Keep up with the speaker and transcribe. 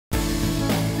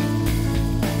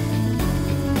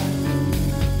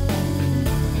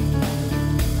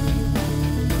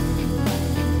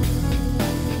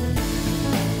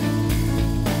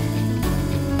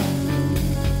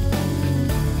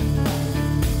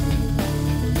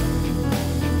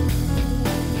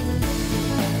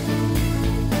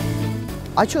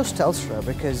I chose Telstra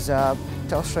because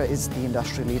Telstra is the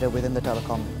industry leader within the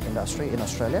telecom industry in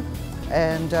Australia,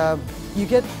 and you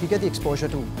get the exposure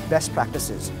to best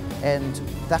practices, and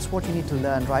that's what you need to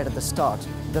learn right at the start,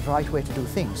 the right way to do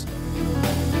things.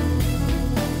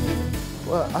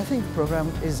 Well, I think the program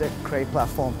is a great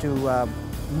platform to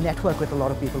network with a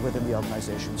lot of people within the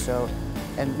organization.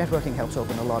 And networking helps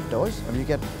open a lot of doors, and you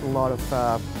get a lot of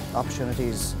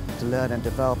opportunities to learn and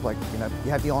develop. Like,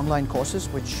 you have the online courses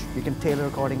which you can tailor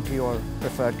according to your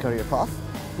preferred career path.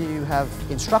 You have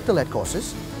instructor-led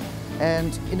courses,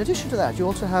 and in addition to that, you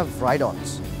also have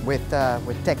ride-ons with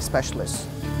tech specialists.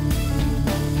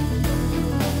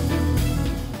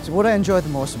 So what I enjoy the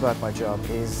most about my job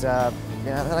is that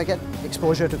I get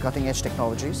exposure to cutting-edge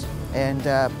technologies and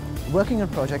working on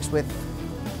projects with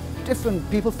different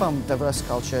people from diverse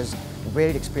cultures,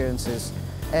 varied experiences,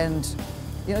 and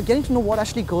getting to know what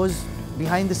actually goes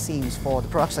behind the scenes for the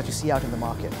products that you see out in the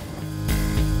market.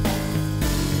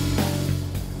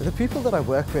 The people that I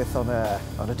work with on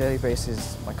a daily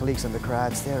basis, my colleagues and the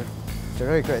grads, they're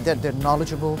very great. They're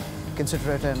knowledgeable,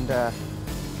 considerate, and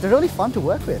they're really fun to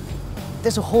work with.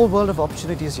 There's a whole world of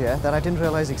opportunities here that I didn't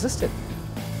realize existed.